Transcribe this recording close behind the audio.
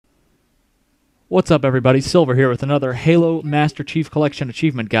What's up, everybody? Silver here with another Halo Master Chief Collection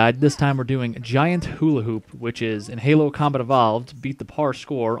Achievement Guide. This time we're doing Giant Hula Hoop, which is in Halo Combat Evolved, beat the par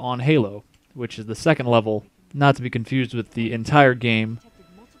score on Halo, which is the second level, not to be confused with the entire game.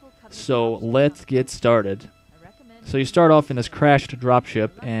 So let's get started. So you start off in this crashed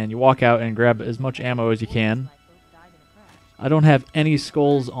dropship, and you walk out and grab as much ammo as you can. I don't have any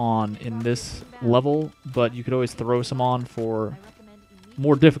skulls on in this level, but you could always throw some on for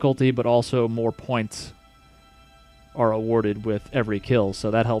more difficulty, but also more points are awarded with every kill,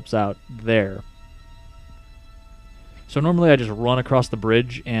 so that helps out there. So normally I just run across the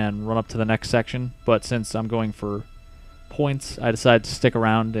bridge and run up to the next section, but since I'm going for points, I decided to stick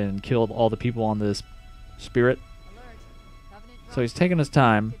around and kill all the people on this spirit. So he's taking his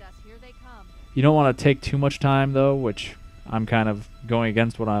time. You don't want to take too much time though, which I'm kind of going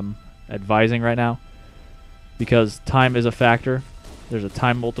against what I'm advising right now, because time is a factor. There's a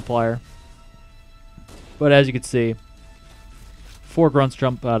time multiplier. But as you can see, 4 grunts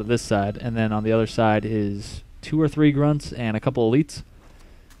jump out of this side, and then on the other side is 2 or 3 grunts and a couple elites.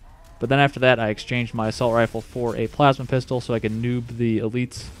 But then after that, I exchanged my assault rifle for a plasma pistol so I could noob the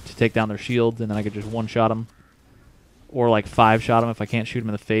elites to take down their shields, and then I could just one-shot them. Or like 5-shot them if I can't shoot them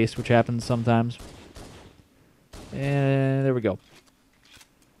in the face, which happens sometimes. And there we go.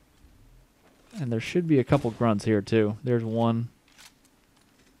 And there should be a couple grunts here too. There's one.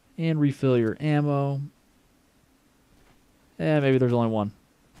 And refill your ammo. Maybe there's only one.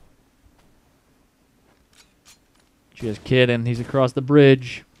 Just kidding. He's across the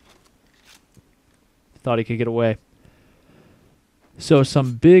bridge. Thought he could get away. So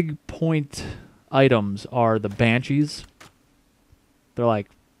some big point items are the Banshees. They're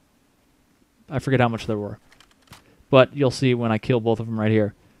like, I forget how much there were. But you'll see when I kill both of them right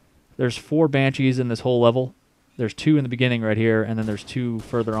here. There's 4 Banshees in this whole level. There's 2 in the beginning right here, and then there's 2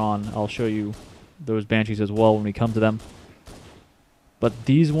 further on. I'll show you those Banshees as well when we come to them. But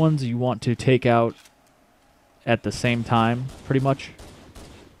these ones you want to take out at the same time, pretty much.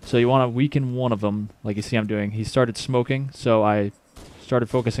 So you want to weaken one of them, like you see I'm doing. He started smoking, so I started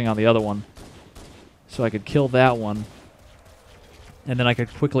focusing on the other one. So I could kill that one, and then I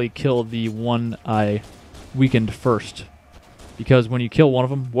could quickly kill the one I weakened first. Because when you kill one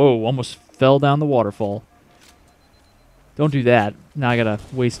of them, whoa, almost fell down the waterfall. Don't do that. Now I gotta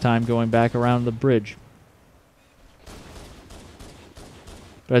waste time going back around the bridge.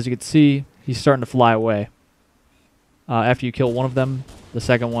 But as you can see, he's starting to fly away. After you kill one of them, the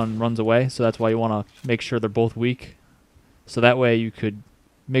second one runs away. So that's why you want to make sure they're both weak. So that way you could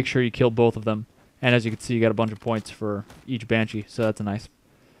make sure you kill both of them. And as you can see, you got a bunch of points for each Banshee. So that's nice.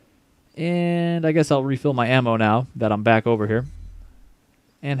 And I guess I'll refill my ammo now that I'm back over here.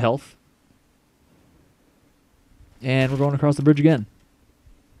 And health. And we're going across the bridge again.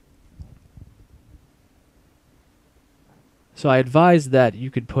 So I advise that you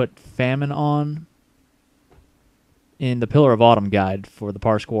could put Famine on in the Pillar of Autumn guide for the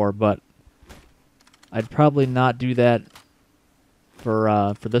par score, but I'd probably not do that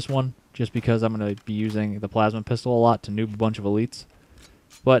for this one, just because I'm going to be using the plasma pistol a lot to noob a bunch of elites.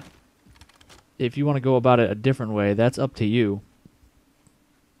 But if you want to go about it a different way, that's up to you.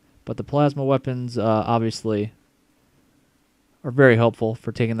 But the plasma weapons, obviously, are very helpful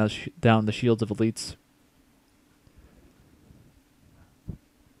for taking those down the shields of elites.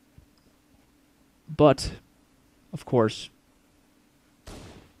 But, of course,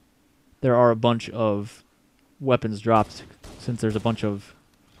 there are a bunch of weapons dropped. Since there's a bunch of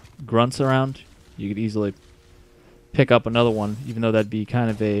grunts around, you could easily pick up another one, even though that'd be kind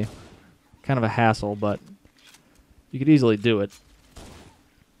of a hassle, but you could easily do it.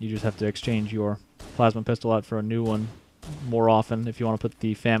 You just have to exchange your plasma pistol out for a new one more often if you want to put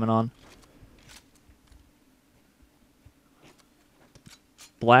the Famine on.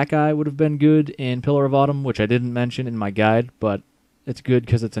 Black Eye would have been good in Pillar of Autumn, which I didn't mention in my guide, but it's good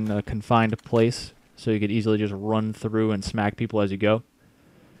because it's in a confined place, so you could easily just run through and smack people as you go.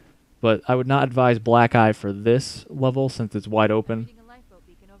 But I would not advise Black Eye for this level since it's wide open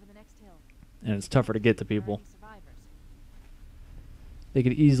and it's tougher to get to people. They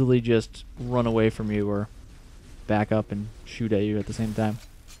could easily just run away from you or back up and shoot at you at the same time.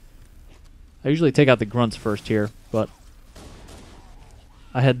 I usually take out the grunts first here, but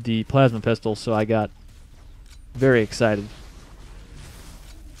I had the plasma pistol, so I got very excited.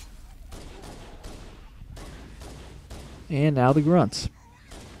 And now the grunts.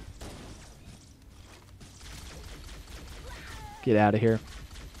 Get out of here.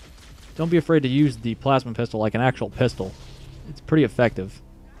 Don't be afraid to use the plasma pistol like an actual pistol. It's pretty effective.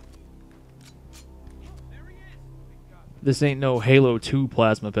 This ain't no Halo 2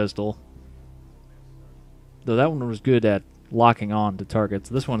 plasma pistol. Though that one was good at locking on to targets.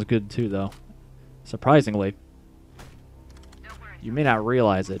 This one's good too, though. Surprisingly. You may not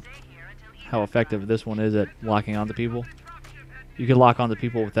realize it, how effective this one is at locking onto people. You can lock onto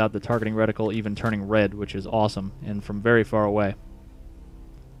people without the targeting reticle even turning red, which is awesome, and from very far away.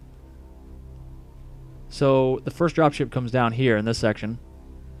 So the first dropship comes down here in this section.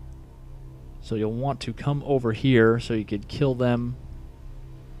 So you'll want to come over here so you could kill them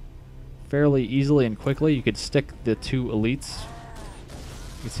fairly easily and quickly. You could stick the 2 elites.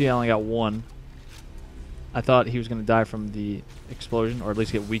 You can see I only got 1. I thought he was going to die from the explosion, or at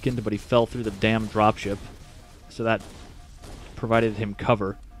least get weakened, but he fell through the damn dropship. So that provided him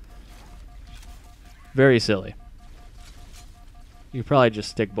cover. Very silly. You could probably just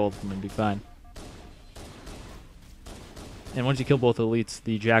stick both of them and be fine. And once you kill both elites,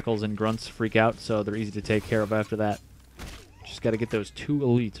 the jackals and grunts freak out, so they're easy to take care of after that. Just got to get those 2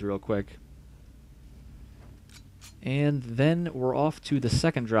 elites real quick. And then we're off to the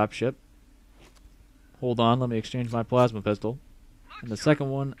second dropship. Hold on, let me exchange my plasma pistol. And the second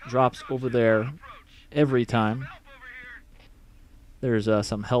one drops over there every time. There's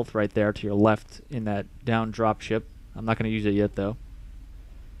some health right there to your left in that down dropship. I'm not going to use it yet, though.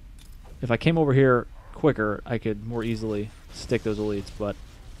 If I came over here quicker, I could more easily stick those elites, but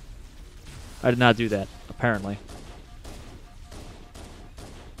I did not do that, apparently.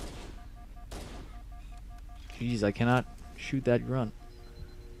 Jeez, I cannot shoot that grunt.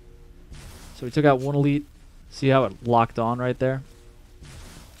 So we took out 1 elite. See how it locked on right there?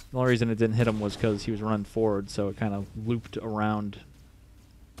 The only reason it didn't hit him was because he was running forward, so it kind of looped around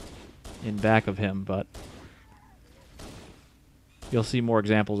in back of him, but you'll see more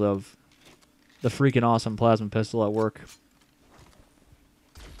examples of the freaking awesome plasma pistol at work.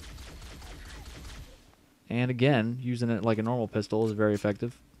 And again, using it like a normal pistol is very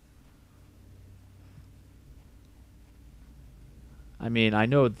effective. I mean, I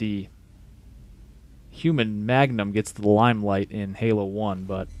know the human Magnum gets the limelight in Halo 1,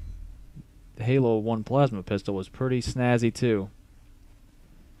 but the Halo 1 plasma pistol was pretty snazzy too.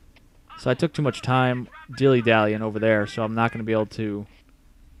 So I took too much time dilly-dallying over there, so I'm not going to be able to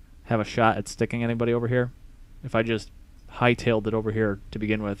have a shot at sticking anybody over here. If I just hightailed it over here to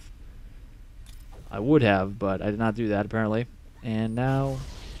begin with, I would have, but I did not do that apparently. And now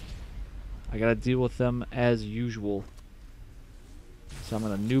I got to deal with them as usual. So I'm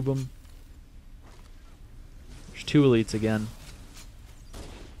going to noob them. There's 2 elites again.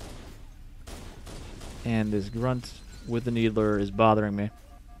 And this grunt with the needler is bothering me.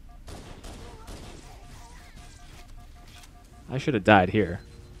 I should have died here.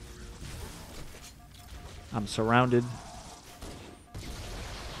 I'm surrounded.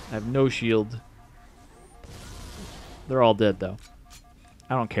 I have no shield. They're all dead, though.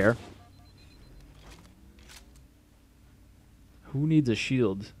 I don't care. Who needs a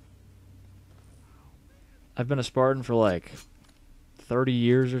shield? I've been a Spartan for like 30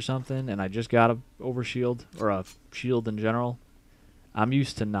 years or something, and I just got a overshield, or a shield in general. I'm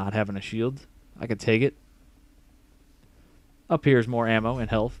used to not having a shield. I could take it. Up here's more ammo and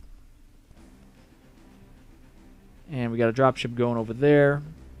health. And we got a dropship going over there.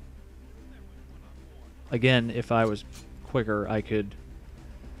 Again, if I was quicker, I could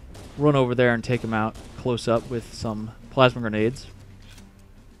run over there and take him out close up with some plasma grenades.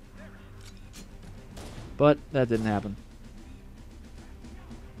 But that didn't happen.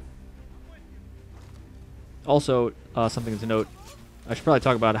 Also, something to note, I should probably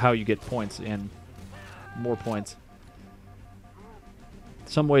talk about how you get points and more points.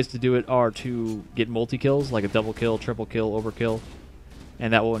 Some ways to do it are to get multi-kills, like a double kill, triple kill, overkill,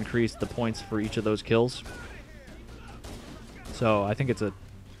 and that will increase the points for each of those kills. So I think it's a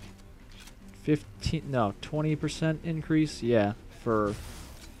 20% increase, yeah, for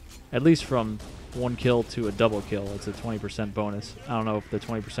at least from 1 kill to a double kill. It's a 20% bonus. I don't know if the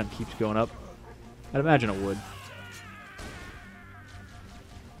 20% keeps going up. I'd imagine it would.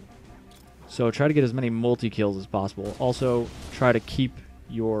 So try to get as many multi-kills as possible. Also, try to keep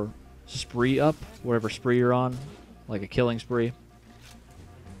your spree up, whatever spree you're on, like a killing spree.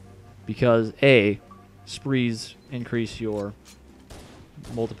 Because A, sprees increase your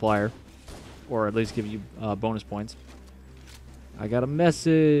multiplier, or at least give you bonus points. I got a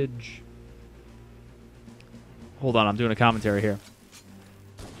message. Hold on, I'm doing a commentary here.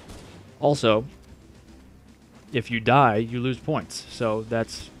 Also, if you die, you lose points. So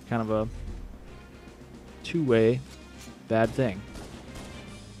that's kind of a two-way bad thing.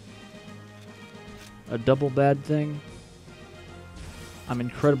 A double bad thing. I'm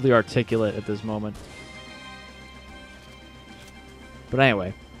incredibly articulate at this moment. But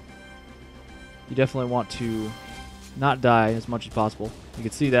anyway, you definitely want to not die as much as possible. You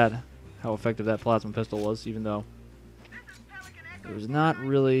can see that, how effective that plasma pistol was, even though it was not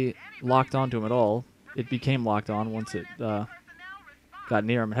really locked onto him at all. It became locked on once it got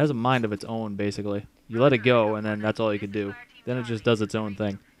near him. It has a mind of its own, basically. You let it go, and then that's all you can do. Then it just does its own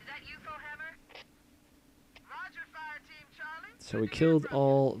thing. So we killed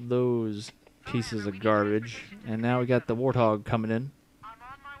all those pieces of garbage, and now we got the warthog coming in.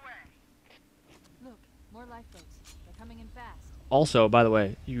 Look, more lifeboats. They're coming in fast. Also, by the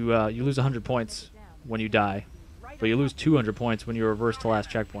way, you lose 100 points when you die, but you lose 200 points when you reverse to last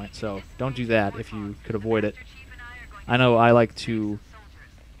checkpoint. So don't do that if you could avoid it. I know I like to,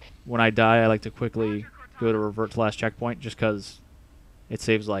 when I die, I like to quickly go to revert to last checkpoint just because it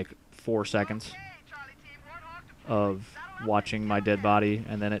saves like 4 seconds of watching my dead body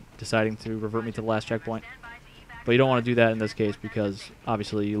and then it deciding to revert me to the last checkpoint. But you don't want to do that in this case because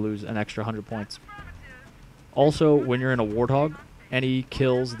obviously you lose an extra 100 points. Also, when you're in a warthog, any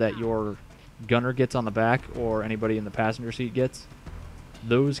kills that your gunner gets on the back or anybody in the passenger seat gets,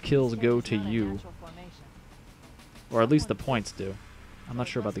 those kills go to you. Or at least the points do. I'm not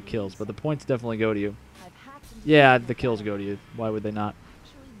sure about the kills, but the points definitely go to you. Yeah, the kills go to you. Why would they not?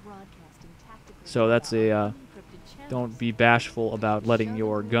 So that's a... don't be bashful about letting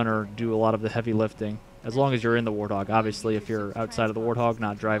your gunner do a lot of the heavy lifting. As long as you're in the warthog. Obviously, if you're outside of the warthog,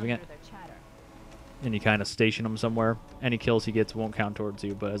 not driving it, and you kind of station him somewhere, any kills he gets won't count towards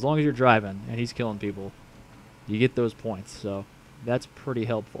you. But as long as you're driving and he's killing people, you get those points. So that's pretty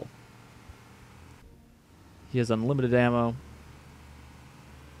helpful. He has unlimited ammo,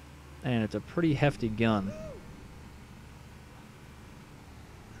 and it's a pretty hefty gun.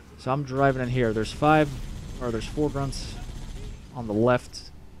 So I'm driving in here. There's 4 grunts on the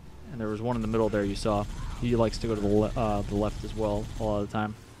left, and there was one in the middle there you saw. He likes to go to the left as well a lot of the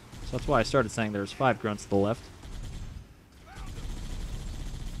time. So that's why I started saying there's 5 grunts to the left.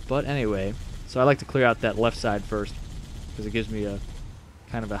 But anyway, so I like to clear out that left side first because it gives me a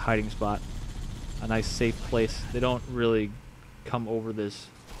kind of a hiding spot, a nice safe place. They don't really come over this,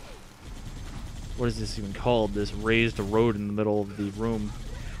 what is this even called, this raised road in the middle of the room.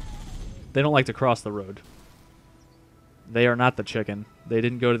 They don't like to cross the road. They are not the chicken. They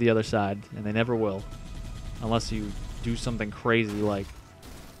didn't go to the other side, and they never will. Unless you do something crazy like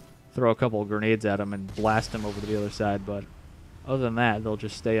throw a couple of grenades at them and blast them over to the other side. But other than that, they'll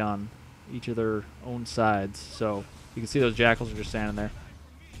just stay on each of their own sides. So you can see those jackals are just standing there.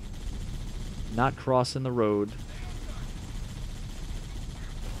 Not crossing the road.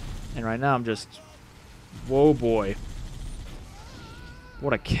 And right now I'm just... whoa, boy.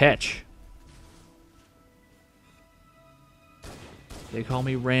 What a catch. They call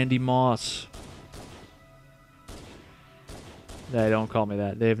me Randy Moss. They don't call me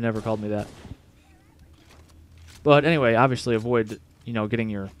that. They've never called me that. But anyway, obviously avoid, you know, getting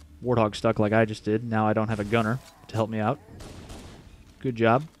your warthog stuck like I just did. Now I don't have a gunner to help me out. Good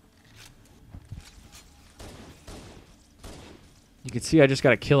job. You can see I just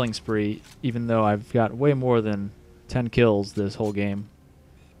got a killing spree, even though I've got way more than 10 kills this whole game.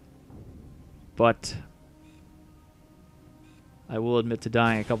 But I will admit to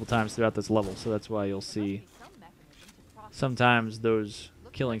dying a couple times throughout this level, so that's why you'll see sometimes those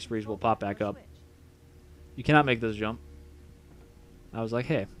killing sprees will pop back up. You cannot make this jump. I was like,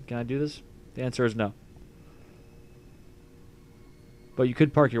 hey, can I do this? The answer is no. But you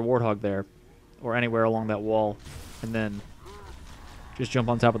could park your warthog there, or anywhere along that wall, and then just jump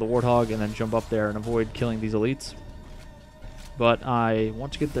on top of the warthog and then jump up there and avoid killing these elites. But I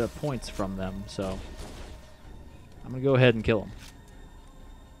want to get the points from them, so I'm going to go ahead and kill them.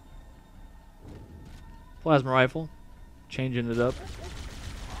 Plasma rifle. Changing it up.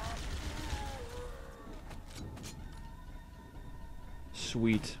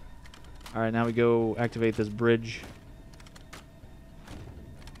 Sweet. Alright, now we go activate this bridge.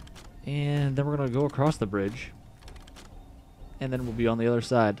 And then we're going to go across the bridge. And then we'll be on the other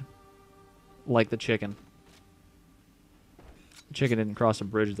side. Like the chicken. The chicken didn't cross a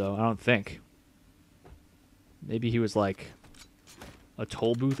bridge, though, I don't think. Maybe he was like a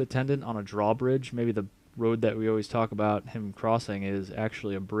toll booth attendant on a drawbridge. Maybe the road that we always talk about him crossing is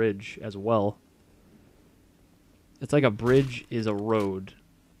actually a bridge as well. It's like a bridge is a road,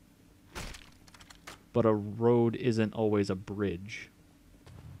 but a road isn't always a bridge.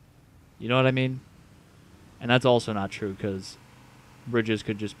 You know what I mean? And that's also not true, because bridges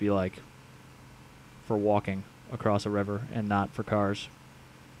could just be like for walking across a river and not for cars.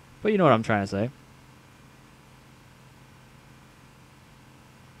 But you know what I'm trying to say.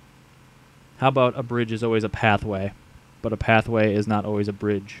 How about a bridge is always a pathway, but a pathway is not always a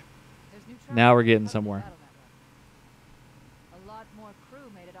bridge? Now we're getting somewhere. A lot more crew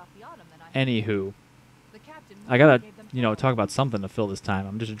made it off the Autumn than I. Anywho, The captain I gotta, gave them you know, talk about something to fill this time.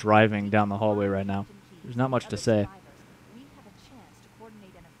 I'm just driving down the hallway right now. There's not much to say. We have a chance to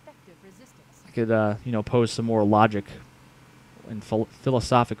coordinate an effective resistance. I could, you know, pose some more logic and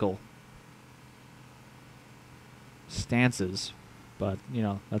philosophical stances, but, you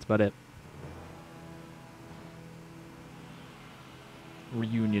know, that's about it.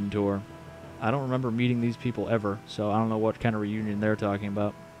 Reunion tour. I don't remember meeting these people ever, so I don't know what kind of reunion they're talking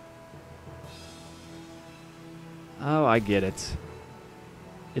about. Oh, I get it.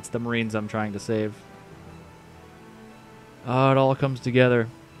 It's the Marines I'm trying to save. Oh, it all comes together.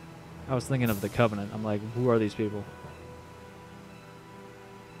 I was thinking of the Covenant. I'm like, who are these people?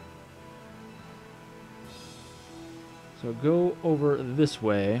 So go over this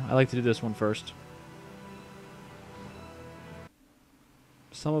way. I like to do this one first.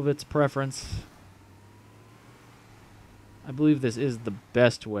 Some of it's preference. I believe this is the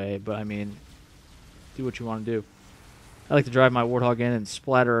best way, but I mean, do what you want to do. I like to drive my Warthog in and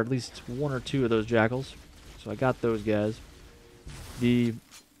splatter at least one or two of those jackals. So I got those guys. The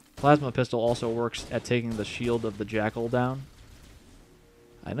plasma pistol also works at taking the shield of the jackal down.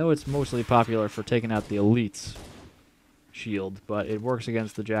 I know it's mostly popular for taking out the elite's shield, but it works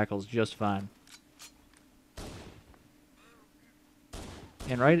against the jackals just fine.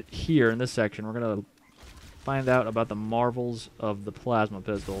 And right here in this section, we're going to find out about the marvels of the plasma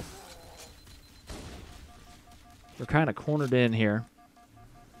pistol. We're kind of cornered in here.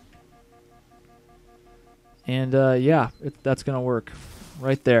 And, yeah, that's going to work.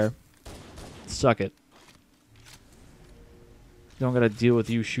 Right there. Suck it. Don't got to deal with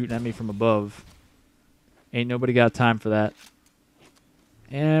you shooting at me from above. Ain't nobody got time for that.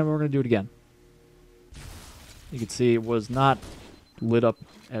 And we're going to do it again. You can see it was not lit up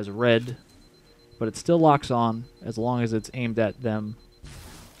as red, but it still locks on as long as it's aimed at them.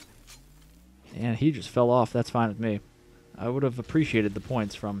 And he just fell off. That's fine with me. I would have appreciated the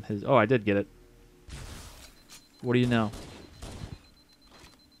points from his... Oh, I did get it. What do you know?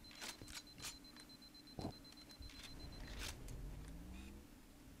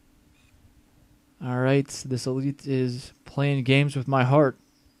 Alright, this elite is playing games with my heart.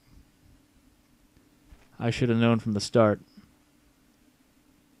 I should have known from the start.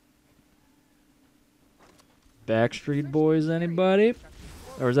 Backstreet Boys, anybody?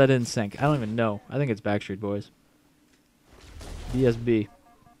 Or is that NSYNC? I don't even know. I think it's Backstreet Boys. BSB.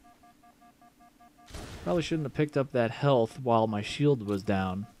 Probably shouldn't have picked up that health while my shield was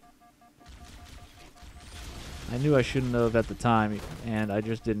down. I knew I shouldn't have at the time, and I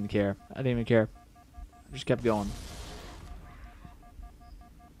just didn't care. I didn't even care. I just kept going.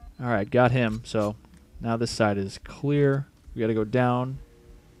 Alright, got him, so now this side is clear. We gotta go down.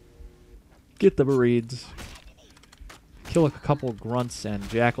 Get the Marines. Kill a couple grunts and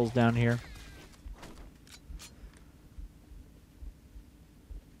jackals down here.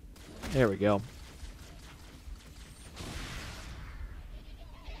 There we go.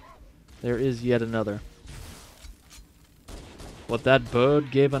 There is yet another. But that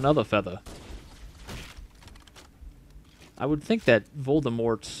bird gave another feather. I would think that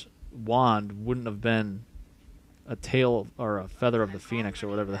Voldemort's wand wouldn't have been a tail or a feather of the phoenix or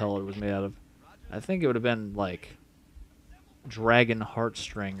whatever the hell it was made out of. I think it would have been like dragon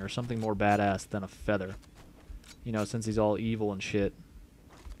heartstring or something more badass than a feather. You know, since he's all evil and shit.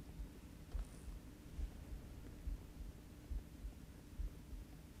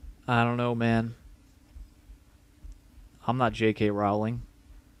 I don't know, man. I'm not J.K. Rowling.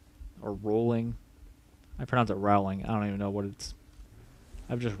 Or Rowling. I pronounce it Rowling. I don't even know what it's...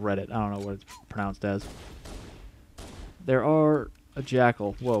 I've just read it. I don't know what it's pronounced as. There are a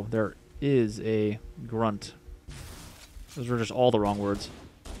jackal. Whoa, there is a grunt. Those were just all the wrong words.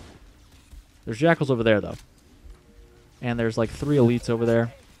 There's jackals over there, though. And there's like 3 elites over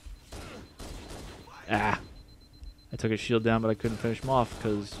there. Ah. I took his shield down, but I couldn't finish him off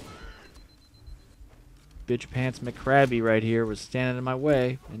because Bitch Pants McCrabby right here was standing in my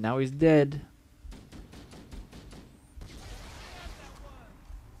way, and now he's dead.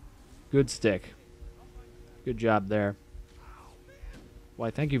 Good stick. Good job there.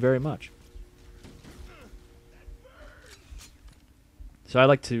 Why, thank you very much. So I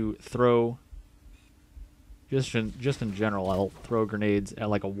like to throw, just in general, I'll throw grenades at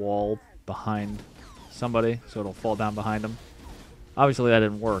like a wall behind somebody, so it'll fall down behind them. Obviously that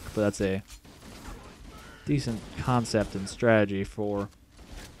didn't work, but that's a decent concept and strategy for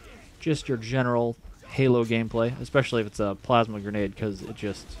just your general Halo gameplay, especially if it's a plasma grenade, because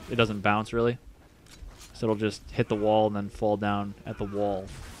it doesn't bounce really. So it'll just hit the wall and then fall down at the wall.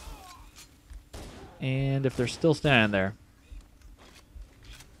 And if they're still standing there,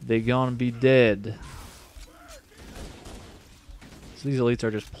 they gonna be dead. So these elites are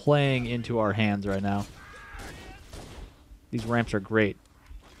just playing into our hands right now. These ramps are great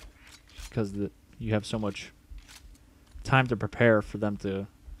because you have so much time to prepare for them to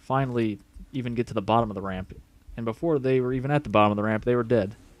finally even get to the bottom of the ramp. And before they were even at the bottom of the ramp, they were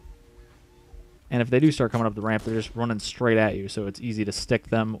dead. And if they do start coming up the ramp, they're just running straight at you, so it's easy to stick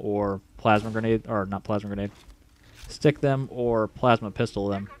them or plasma grenade, or not plasma grenade, stick them or plasma pistol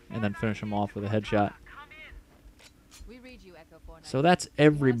them, and then finish them off with a headshot. So that's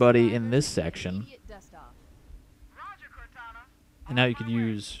everybody in this section. And now you could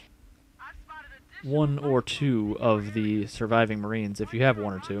use one or two of the surviving Marines, if you have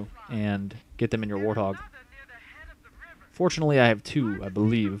one or two, and get them in your Warthog. Fortunately, I have two, I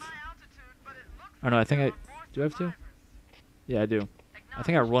believe. Oh no, I think I... Do I have two? Yeah, I do. I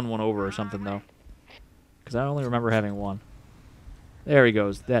think I run one over or something, though. Because I only remember having one. There he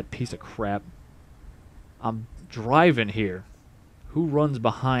goes, that piece of crap. I'm driving here. Who runs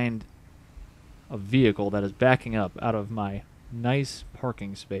behind a vehicle that is backing up out of my nice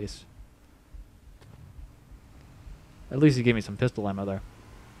parking space? At least he gave me some pistol ammo there.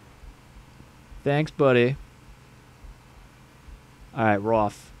 Thanks, buddy. Alright, we're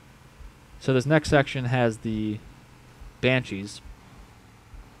off. So this next section has the Banshees.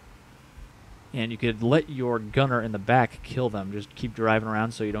 And you could let your gunner in the back kill them. Just keep driving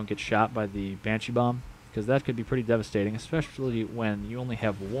around so you don't get shot by the Banshee bomb. Because that could be pretty devastating, especially when you only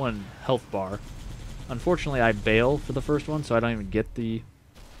have one health bar. Unfortunately, I bail for the first one, so I don't even get the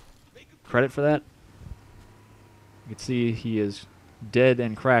credit for that. You can see he is dead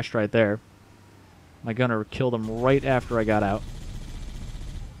and crashed right there. My gunner killed him right after I got out,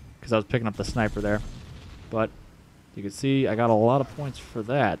 because I was picking up the sniper there. But you can see I got a lot of points for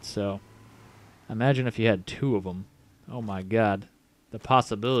that, so imagine if you had two of them. Oh my god, the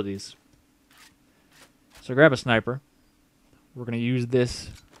possibilities. So grab a sniper. We're going to use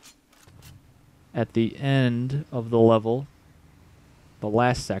this at the end of the level, the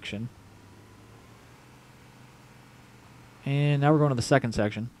last section. And now we're going to the second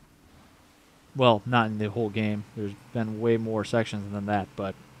section. Well, not in the whole game. There's been way more sections than that,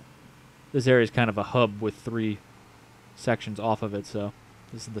 but this area is kind of a hub with 3 sections off of it, so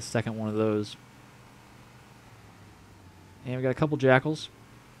this is the second one of those. And we got a couple jackals.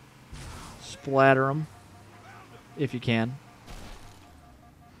 Splatter them if you can.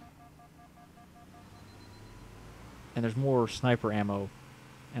 And there's more sniper ammo,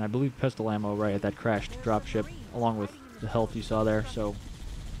 and I believe pistol ammo right at that crashed dropship, along with the health you saw there, so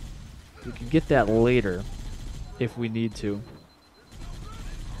we can get that later if we need to.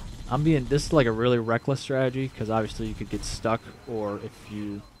 This is like a really reckless strategy, because obviously you could get stuck, or if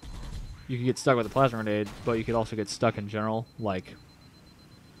you could get stuck with a plasma grenade, but you could also get stuck in general, like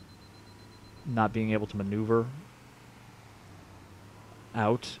not being able to maneuver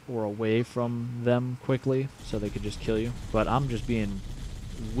out or away from them quickly, so they could just kill you. But I'm just being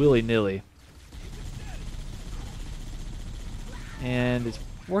willy-nilly. And it's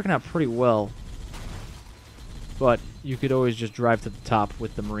working out pretty well. But you could always just drive to the top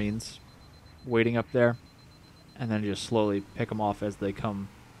with the Marines waiting up there, and then just slowly pick them off as they come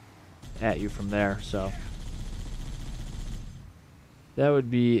at you from there. So that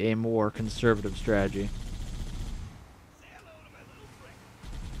would be a more conservative strategy.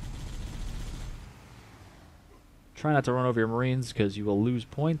 Try not to run over your Marines, because you will lose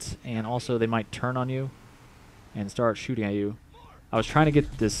points, and also they might turn on you and start shooting at you. I was trying to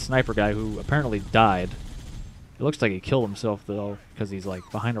get this sniper guy who apparently died. It looks like he killed himself, though, because he's like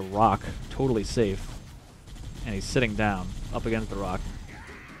behind a rock, totally safe, and he's sitting down up against the rock.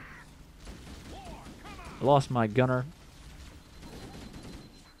 I lost my gunner.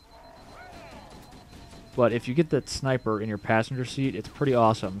 But if you get that sniper in your passenger seat, it's pretty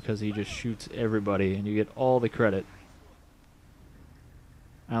awesome, because he just shoots everybody, and you get all the credit.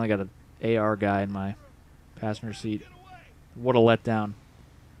 I only got an AR guy in my passenger seat. What a letdown.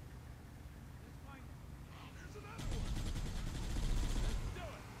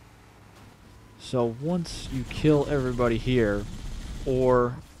 So once you kill everybody here,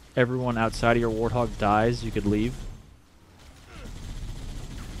 or everyone outside of your Warthog dies, you could leave.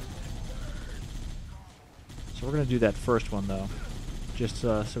 So we're going to do that first one, though, just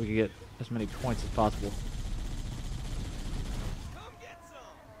so we can get as many points as possible.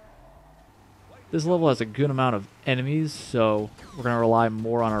 This level has a good amount of enemies, so we're going to rely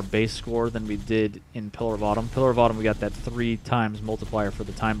more on our base score than we did in Pillar of Autumn. Pillar of Autumn, we got that 3 times multiplier for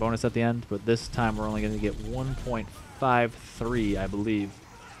the time bonus at the end, but this time we're only going to get 1.53, I believe.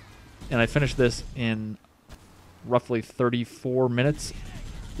 And I finished this in roughly 34 minutes.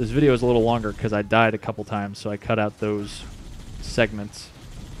 This video is a little longer because I died a couple times, so I cut out those segments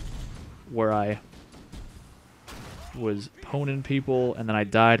where I was poning people and then I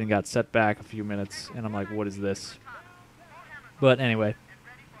died and got set back a few minutes, and I'm like, what is this? But anyway,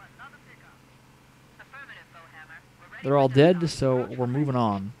 they're all dead, so we're moving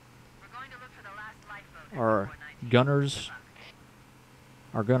on. Our gunners,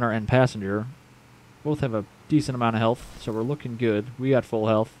 our gunner and passenger, both have a decent amount of health, so we're looking good. We got full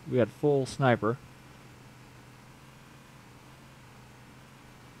health. We got full sniper.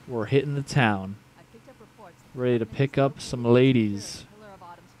 We're hitting the town. Ready to pick up some ladies.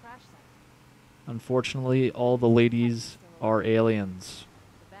 Unfortunately, all the ladies are aliens.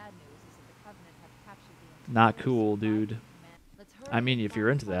 Not cool, dude. I mean, if you're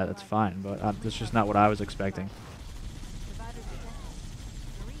into that, that's fine, but that's just not what I was expecting.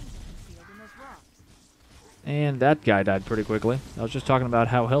 And that guy died pretty quickly. I was just talking about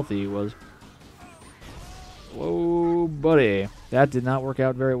how healthy he was. Whoa, buddy. That did not work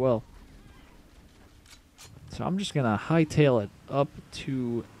out very well. So I'm just going to hightail it up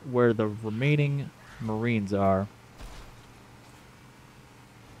to where the remaining Marines are.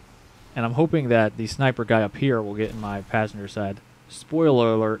 And I'm hoping that the sniper guy up here will get in my passenger side.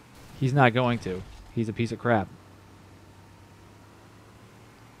 Spoiler alert, he's not going to. He's a piece of crap.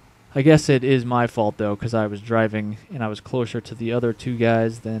 I guess it is my fault, though, because I was driving and I was closer to the other two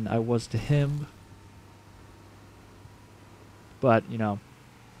guys than I was to him. But, you know.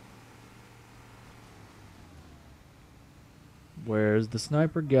 Where's the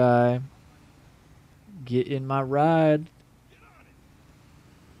sniper guy? Get in my ride.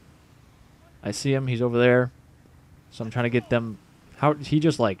 I see him. He's over there. So I'm trying to get them. How he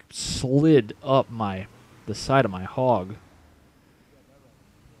just like slid up the side of my hog,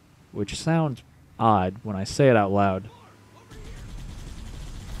 which sounds odd when I say it out loud.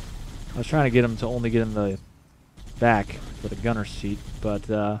 I was trying to get him to only get in the back for the gunner seat, but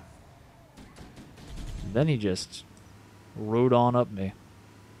then he just rode on up me.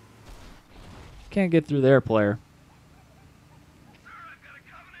 Can't get through there, player.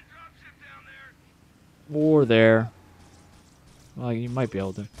 Or there. Well, you might be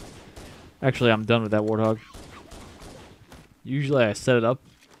able to. Actually, I'm done with that warthog. Usually I set it up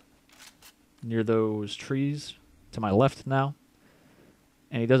near those trees to my left now.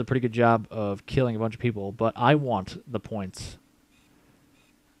 And he does a pretty good job of killing a bunch of people, but I want the points.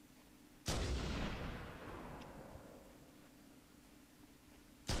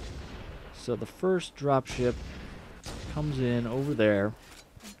 So the first dropship comes in over there,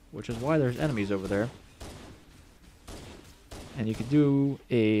 which is why there's enemies over there. And you can do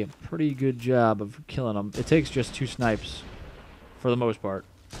a pretty good job of killing them. It takes just 2 snipes, for the most part,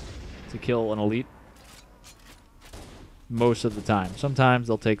 to kill an elite. Most of the time. Sometimes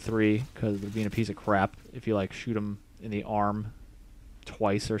they'll take 3, because they're being a piece of crap. If you, like, shoot them in the arm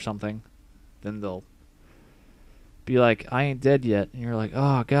twice or something, then they'll be like, I ain't dead yet. And you're like,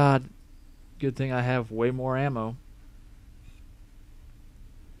 oh, God. Good thing I have way more ammo.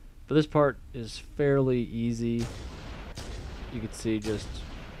 But this part is fairly easy. You can see just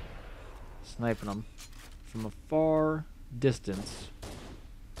sniping them from a far distance.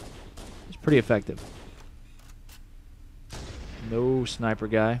 It's pretty effective. No sniper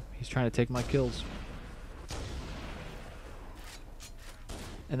guy. He's trying to take my kills.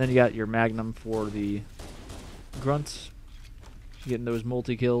 And then you got your Magnum for the grunts. Getting those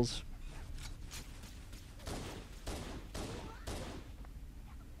multi-kills.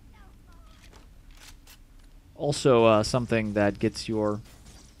 Also, something that gets your...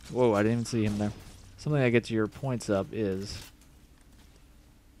 Whoa, I didn't even see him there. Something that gets your points up is,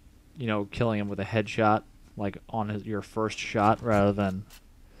 you know, killing him with a headshot, like on your first shot, rather than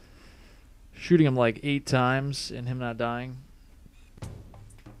shooting him like 8 times and him not dying,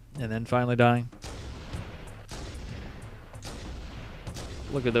 and then finally dying.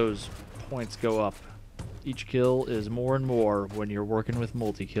 Look at those points go up. Each kill is more and more when you're working with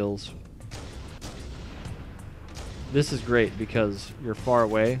multi-kills. This is great because you're far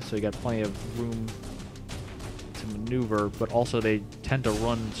away, so you got plenty of room to maneuver, but also they tend to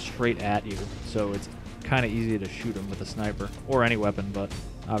run straight at you, so it's kind of easy to shoot them with a sniper, or any weapon, but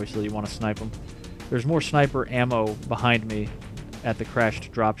obviously you want to snipe them. There's more sniper ammo behind me at the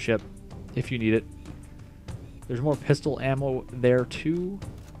crashed dropship, if you need it. There's more pistol ammo there too.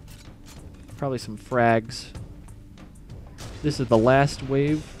 Probably some frags. This is the last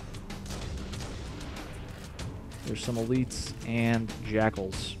wave. There's some elites and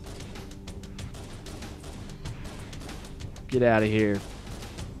jackals. Get out of here.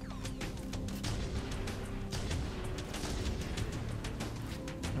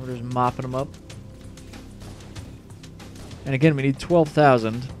 And we're just mopping them up. And again, we need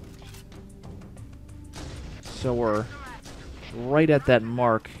 12,000. So we're right at that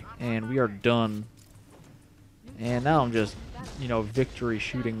mark, and we are done. And now I'm just, you know, victory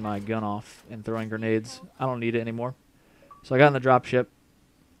shooting my gun off and throwing grenades. I don't need it anymore. So I got in the dropship.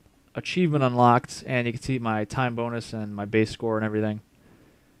 Achievement unlocked, and you can see my time bonus and my base score and everything.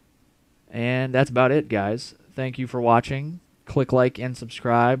 And that's about it, guys. Thank you for watching. Click like and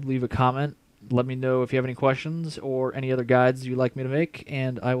subscribe. Leave a comment. Let me know if you have any questions or any other guides you'd like me to make,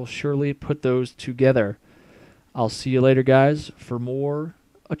 and I will surely put those together. I'll see you later, guys, for more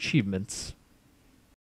achievements.